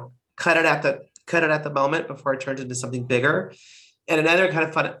to, cut it at the moment before it turns into something bigger. And another kind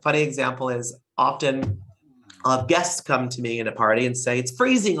of funny example is often guests come to me in a party and say, it's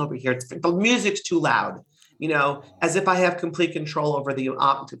freezing over here. The music's too loud, as if I have complete control over the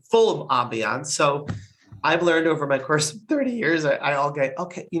full ambiance. So I've learned over my course of 30 years, I'll get,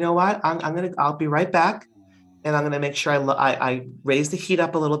 okay, you know what? I'll be right back. And I'm going to make sure I raise the heat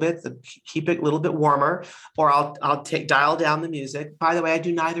up a little bit, to keep it a little bit warmer, or I'll dial down the music. By the way, I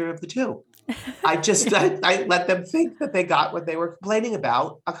do neither of the two. I just I let them think that they got what they were complaining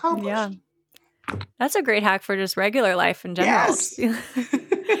about accomplished. Yeah, that's a great hack for just regular life in general. Yes.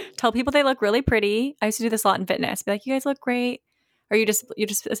 Tell people they look really pretty. I used to do this a lot in fitness. Be like, you guys look great, or you just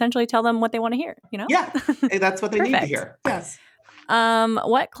essentially tell them what they want to hear. Yeah, that's what they need to hear. Yes.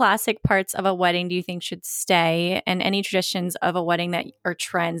 What classic parts of a wedding do you think should stay, and any traditions of a wedding or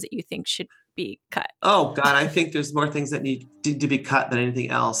trends that you think should be cut? Oh God, I think there's more things that need to be cut than anything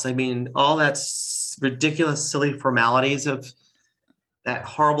else. I mean, all that's ridiculous, silly formalities of that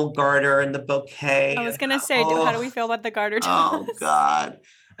horrible garter and the bouquet. I was going to say, how do we feel about the garter Oh toss? God.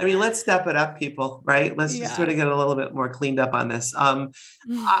 I mean, let's step it up, people, right? Let's just sort of get a little bit more cleaned up on this.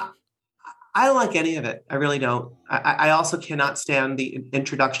 I don't like any of it. I really don't. I also cannot stand the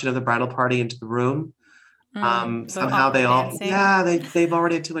introduction of the bridal party into the room. Somehow they all, dancing. They've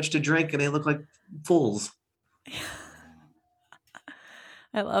already had too much to drink and they look like fools.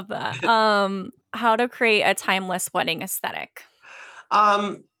 I love that. How to create a timeless wedding aesthetic?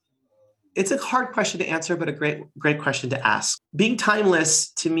 It's a hard question to answer, but a great question to ask. Being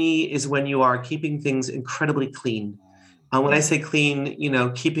timeless to me is when you are keeping things incredibly clean. When I say clean,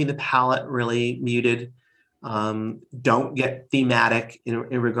 keeping the palette really muted. Don't get thematic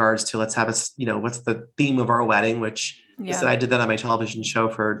in regards to let's have what's the theme of our wedding, which I did that on my television show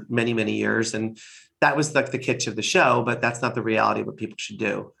for many, many years. And that was like the kitsch of the show, but that's not the reality of what people should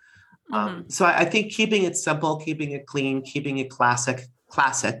do. So I think keeping it simple, keeping it clean, keeping it classic,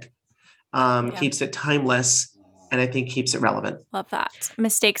 keeps it timeless. And I think keeps it relevant. Love that.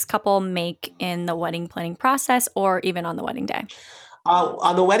 Mistakes couple make in the wedding planning process or even on the wedding day?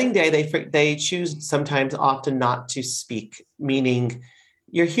 On the wedding day, they choose sometimes often not to speak, meaning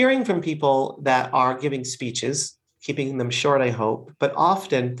you're hearing from people that are giving speeches, keeping them short, I hope. But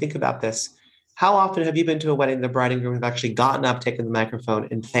often, think about this. How often have you been to a wedding the bride and groom have actually gotten up, taken the microphone,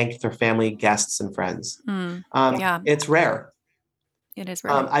 and thanked their family, guests, and friends? It's rare. It is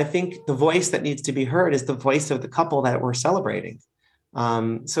rare. I think the voice that needs to be heard is the voice of the couple that we're celebrating.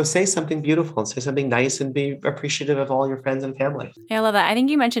 So say something beautiful and say something nice and be appreciative of all your friends and family. Yeah, I love that. I think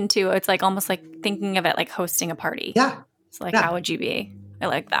you mentioned too, it's like almost like thinking of it like hosting a party. Yeah. So how would you be? I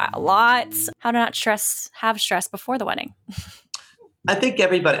like that a lot. How to not have stress before the wedding. I think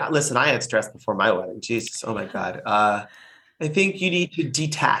everybody, listen, I had stress before my wedding. Jesus. Oh my God. I think you need to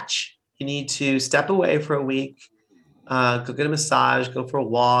detach. You need to step away for a week. Go get a massage, go for a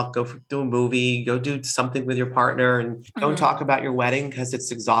walk, do a movie, go do something with your partner and don't talk about your wedding because it's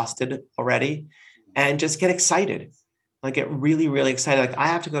exhausted already and just get excited. Like get really, really excited. Like I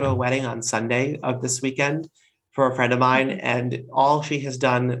have to go to a wedding on Sunday of this weekend for a friend of mine and all she has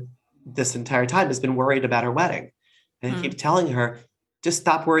done this entire time has been worried about her wedding. And I keep telling her, just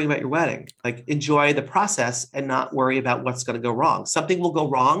stop worrying about your wedding. Like enjoy the process and not worry about what's going to go wrong. Something will go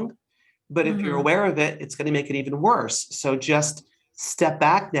wrong. But if you're aware of it, it's going to make it even worse. So just step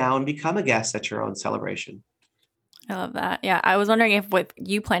back now and become a guest at your own celebration. I love that. Yeah. I was wondering if with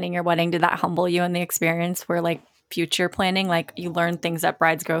you planning your wedding, did that humble you in the experience where like future planning, like you learn things that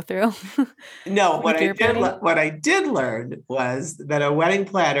brides go through? No, what I did learn was that a wedding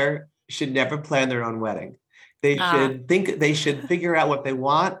planner should never plan their own wedding. They should figure out what they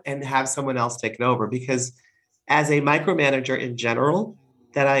want and have someone else take it over. Because as a micromanager in general,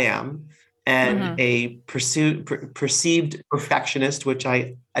 that I am, and a perceived perfectionist, which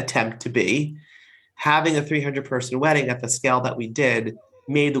I attempt to be, having a 300-person wedding at the scale that we did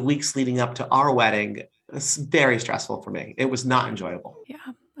made the weeks leading up to our wedding very stressful for me. It was not enjoyable. Yeah,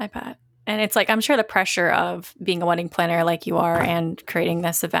 I bet. And it's like, I'm sure the pressure of being a wedding planner like you are and creating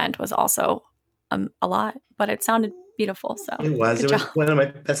this event was also a lot, but it sounded beautiful. So it was one of my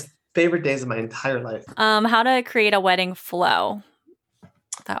best favorite days of my entire life. How to create a wedding flow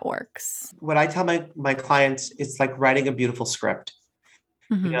that works. What I tell my clients, it's like writing a beautiful script.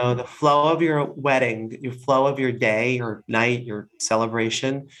 The flow of your wedding, your flow of your day or night, your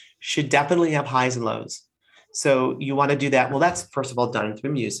celebration should definitely have highs and lows. So you want to do that. Well, that's first of all done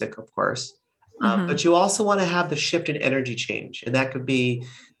through music, of course. But you also want to have the shift in energy change. And that could be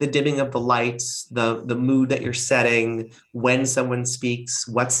the dimming of the lights, the mood that you're setting, when someone speaks,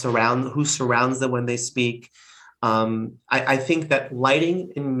 who surrounds them when they speak. I think that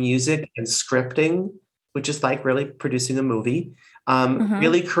lighting and music and scripting, which is like really producing a movie,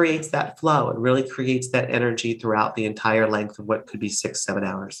 really creates that flow and really creates that energy throughout the entire length of what could be 6-7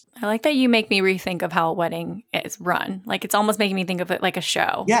 hours. I like that you make me rethink of how a wedding is run. Like it's almost making me think of it like a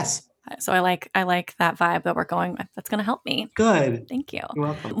show. Yes. So I like that vibe that we're going with. That's going to help me. Good. Thank you. You're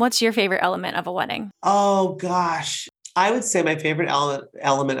welcome. What's your favorite element of a wedding? Oh, gosh. I would say my favorite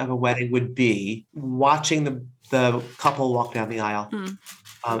element of a wedding would be watching the couple walk down the aisle.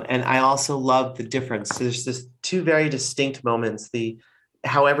 And I also love the difference. So there's just two very distinct moments.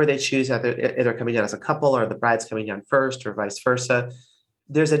 However they choose, either coming down as a couple or the bride's coming down first or vice versa.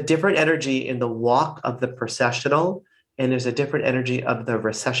 There's a different energy in the walk of the processional, and there's a different energy of the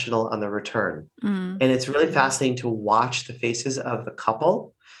recessional on the return. And it's really fascinating to watch the faces of the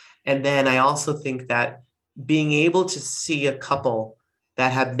couple. And then I also think that being able to see a couple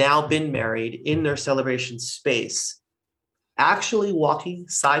that have now been married in their celebration space, actually walking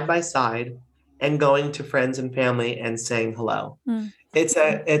side by side and going to friends and family and saying hello. Mm. It's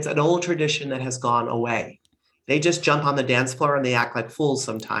an old tradition that has gone away. They just jump on the dance floor and they act like fools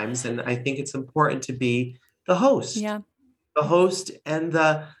sometimes. And I think it's important to be the host, Yeah. the host and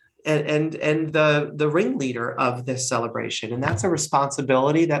the ringleader of this celebration. And that's a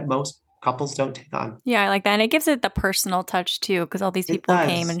responsibility that most couples don't take on. Yeah, I like that. And it gives it the personal touch too, because all these It people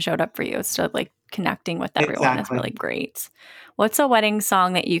came does. and showed up for you. So like connecting with everyone is Exactly. really great. What's a wedding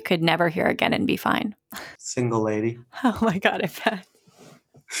song that you could never hear again and be fine? Single lady. Oh my God, I bet.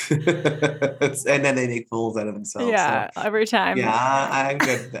 And then they make fools out of themselves. Yeah, So every time. yeah, I'm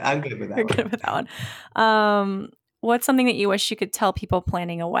good. I'm good with that You're one. good with that one. What's something that you wish you could tell people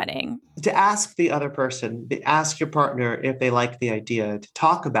planning a wedding? To ask the other person, to ask your partner if they like the idea, to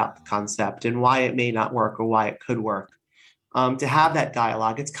talk about the concept and why it may not work or why it could work. To have that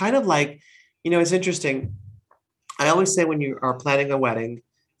dialogue. It's kind of like, it's interesting. I always say when you are planning a wedding,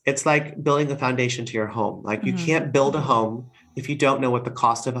 it's like building a foundation to your home. Like you can't build a home if you don't know what the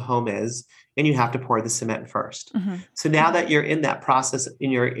cost of a home is, and you have to pour the cement first. So now that you're in that process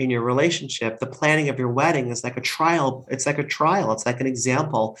in your relationship, the planning of your wedding is like a trial. It's like a trial. It's like an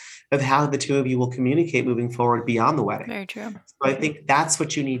example of how the two of you will communicate moving forward beyond the wedding. Very true. So I think that's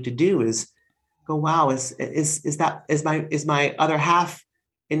what you need to do is go, wow, is my other half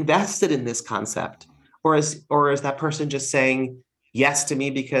invested in this concept? Or is that person just saying yes to me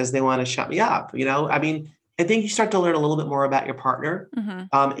because they want to shut me up? I mean, I think you start to learn a little bit more about your partner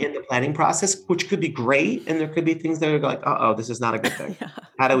in the planning process, which could be great. And there could be things that are like, this is not a good thing.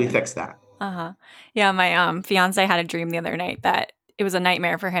 How do we fix that? Yeah, my fiance had a dream the other night that it was a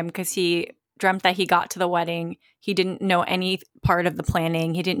nightmare for him because he dreamt that he got to the wedding. He didn't know any part of the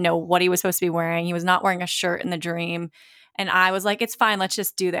planning. He didn't know what he was supposed to be wearing. He was not wearing a shirt in the dream. And I was like, it's fine. Let's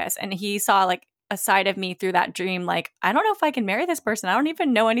just do this. And he saw like a side of me through that dream. Like, I don't know if I can marry this person. I don't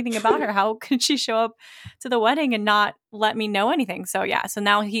even know anything about her. How could she show up to the wedding and not let me know anything? So yeah. So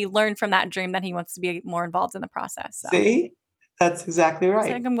now he learned from that dream that he wants to be more involved in the process. So. See? That's exactly right.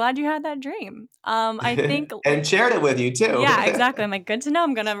 So I'm glad you had that dream. I think and shared it with you too. Yeah, exactly. I'm like, good to know.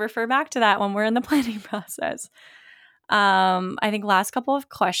 I'm going to refer back to that when we're in the planning process. I think last couple of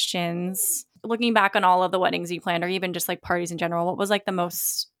questions. Looking back on all of the weddings you planned, or even just like parties in general, what was like the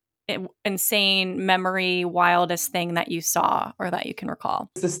most insane memory, wildest thing that you saw or that you can recall?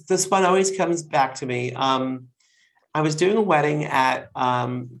 This one always comes back to me. I was doing a wedding at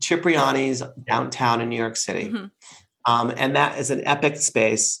Cipriani's downtown in New York City. And that is an epic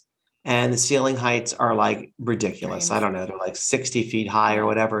space. And the ceiling heights are like ridiculous. I don't know. They're like 60 feet high or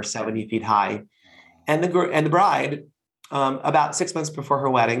whatever, 70 feet high. And the bride, about 6 months before her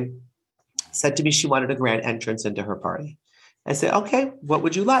wedding, said to me she wanted a grand entrance into her party. I said, okay, what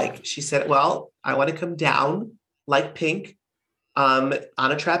would you like? She said, well, I want to come down like Pink on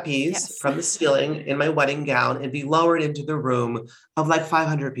a trapeze from the ceiling in my wedding gown and be lowered into the room of like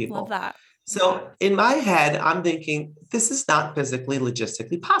 500 people. Love that. So in my head, I'm thinking, this is not physically,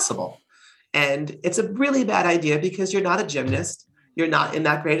 logistically possible. And it's a really bad idea because you're not a gymnast. You're not in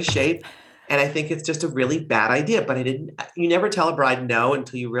that great a shape. And I think it's just a really bad idea. But you never tell a bride no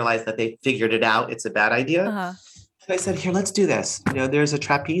until you realize that they figured it out. It's a bad idea. So I said, here, let's do this. There's a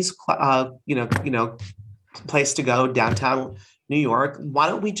trapeze, place to go downtown New York. Why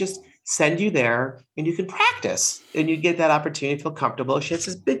don't we just send you there and you can practice and you get that opportunity to feel comfortable. She has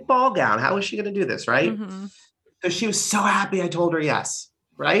this big ball gown. How is she going to do this? Right. So she was so happy. I told her yes.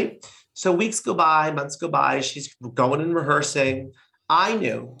 Right. So weeks go by, months go by. She's going and rehearsing. I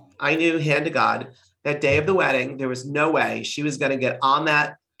knew hand to God that day of the wedding, there was no way she was going to get on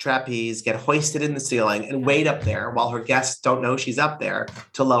that trapeze, get hoisted in the ceiling and wait up there while her guests don't know she's up there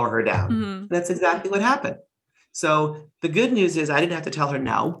to lower her down. And that's exactly what happened. So the good news is I didn't have to tell her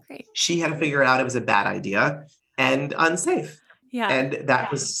no. She had to figure out it was a bad idea and unsafe. Yeah. And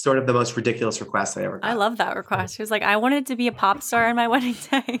that was sort of the most ridiculous request I ever got. I love that request. She was like, I wanted to be a pop star on my wedding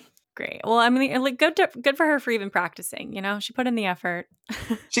day. Great. Well, I mean, like good for her for even practicing. She put in the effort.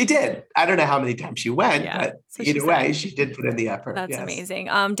 She did. I don't know how many times she went, but either way, she did put in the effort. That's amazing.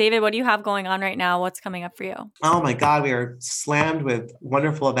 David, what do you have going on right now? What's coming up for you? Oh my God, we are slammed with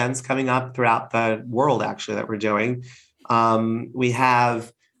wonderful events coming up throughout the world, actually, that we're doing. We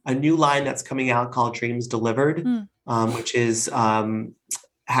have a new line that's coming out called Dreams Delivered, which is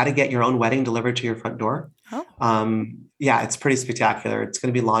how to get your own wedding delivered to your front door. Yeah, it's pretty spectacular. It's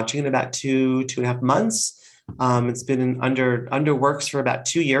going to be launching in about 2.5 months. It's been under works for about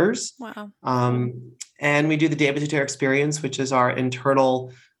 2 years. Wow. And we do the David Tutera Experience, which is our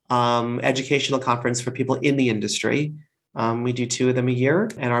internal educational conference for people in the industry. We do 2 of them a year.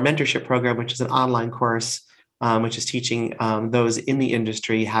 And our mentorship program, which is an online course, which is teaching those in the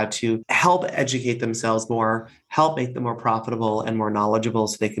industry how to help educate themselves more, help make them more profitable and more knowledgeable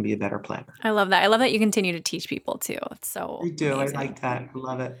so they can be a better planner. I love that. I love that you continue to teach people too. It's so I do. amazing. I like that. I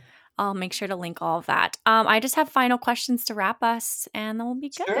love it. I'll make sure to link all of that. I just have final questions to wrap us, and then we'll be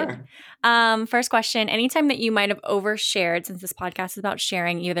good. Sure. First question, anytime that you might have overshared, since this podcast is about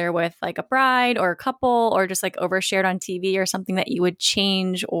sharing, either with like a bride or a couple, or just like overshared on TV, or something that you would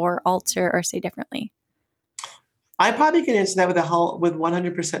change or alter or say differently? I probably can answer that with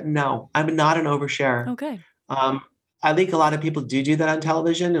 100% no. I'm not an overshare. Oh, good. I think a lot of people do that on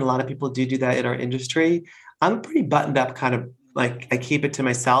television, and a lot of people do that in our industry. I'm pretty buttoned up, kind of like I keep it to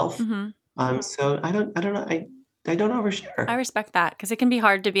myself. So I don't know. I don't overshare. I respect that, because it can be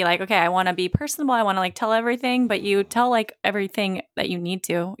hard to be like, okay, I want to be personable. I want to like tell everything, but you tell like everything that you need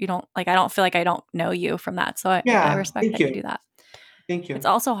to. You don't like, I don't feel like I don't know you from that. So I respect that you do that. Thank you. It's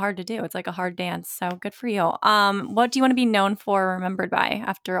also hard to do. It's like a hard dance. So good for you. What do you want to be known for or remembered by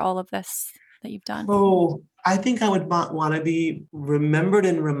after all of this that you've done? Oh, I think I would want to be remembered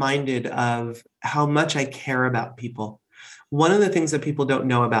and reminded of how much I care about people. One of the things that people don't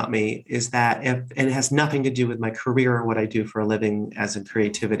know about me is that, and it has nothing to do with my career or what I do for a living as in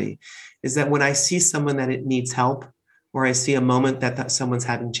creativity, is that when I see someone that it needs help, or I see a moment that someone's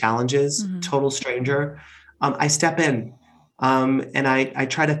having challenges, total stranger, I step in. And I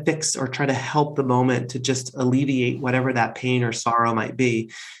try to fix or try to help the moment to just alleviate whatever that pain or sorrow might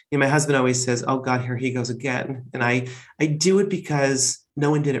be. My husband always says, "Oh God, here he goes again." And I do it because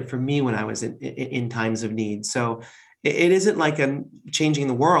no one did it for me when I was in times of need. So it isn't like I'm changing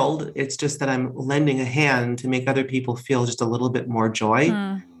the world. It's just that I'm lending a hand to make other people feel just a little bit more joy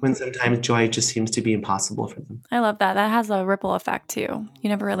when sometimes joy just seems to be impossible for them. I love that. That has a ripple effect too. You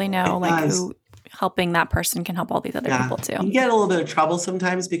never really know who helping that person can help all these other people too. You get a little bit of trouble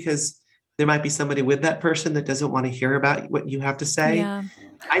sometimes because there might be somebody with that person that doesn't want to hear about what you have to say. Yeah.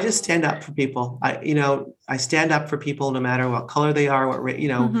 I just stand up for people. I stand up for people no matter what color they are,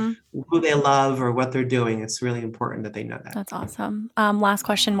 who they love or what they're doing. It's really important that they know that. That's awesome. Last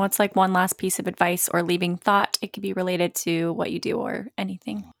question. What's like one last piece of advice or leaving thought? It could be related to what you do or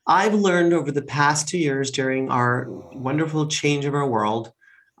anything. I've learned over the past 2 years during our wonderful change of our world,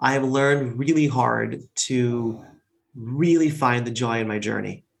 I have learned really hard to really find the joy in my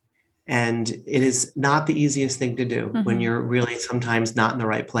journey. And it is not the easiest thing to do when you're really sometimes not in the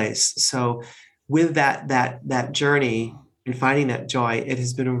right place. So with that journey and finding that joy, it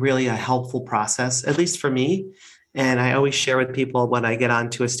has been really a helpful process, at least for me. And I always share with people when I get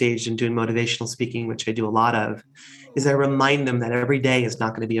onto a stage and doing motivational speaking, which I do a lot of, is I remind them that every day is not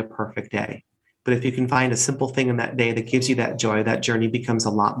going to be a perfect day. But if you can find a simple thing in that day that gives you that joy, that journey becomes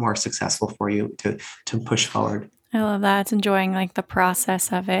a lot more successful for you to push forward. I love that. It's enjoying like the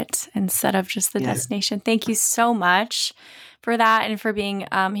process of it instead of just the destination. Thank you so much for that and for being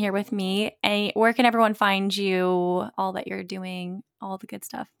here with me. Where can everyone find you, all that you're doing, all the good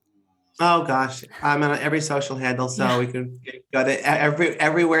stuff? Oh gosh, I'm on every social handle, so we can go to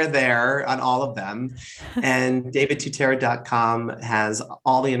everywhere there on all of them. And davidtutera.com has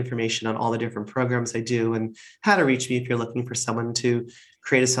all the information on all the different programs I do and how to reach me if you're looking for someone to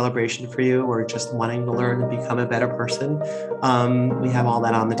create a celebration for you or just wanting to learn and become a better person. We have all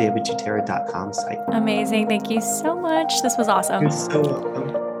that on the davidtutera.com site. Amazing. Thank you so much. This was awesome. You're so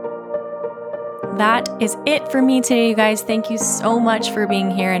welcome. That is it for me today, you guys. Thank you so much for being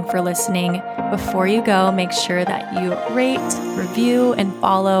here and for listening. Before you go, make sure that you rate, review, and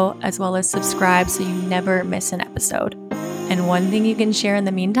follow, as well as subscribe so you never miss an episode. And one thing you can share in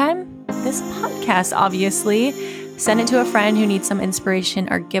the meantime, this podcast, obviously. Send it to a friend who needs some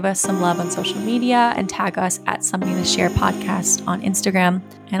inspiration or give us some love on social media and tag us at Something to Share Podcast on Instagram.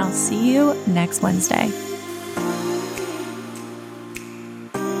 And I'll see you next Wednesday.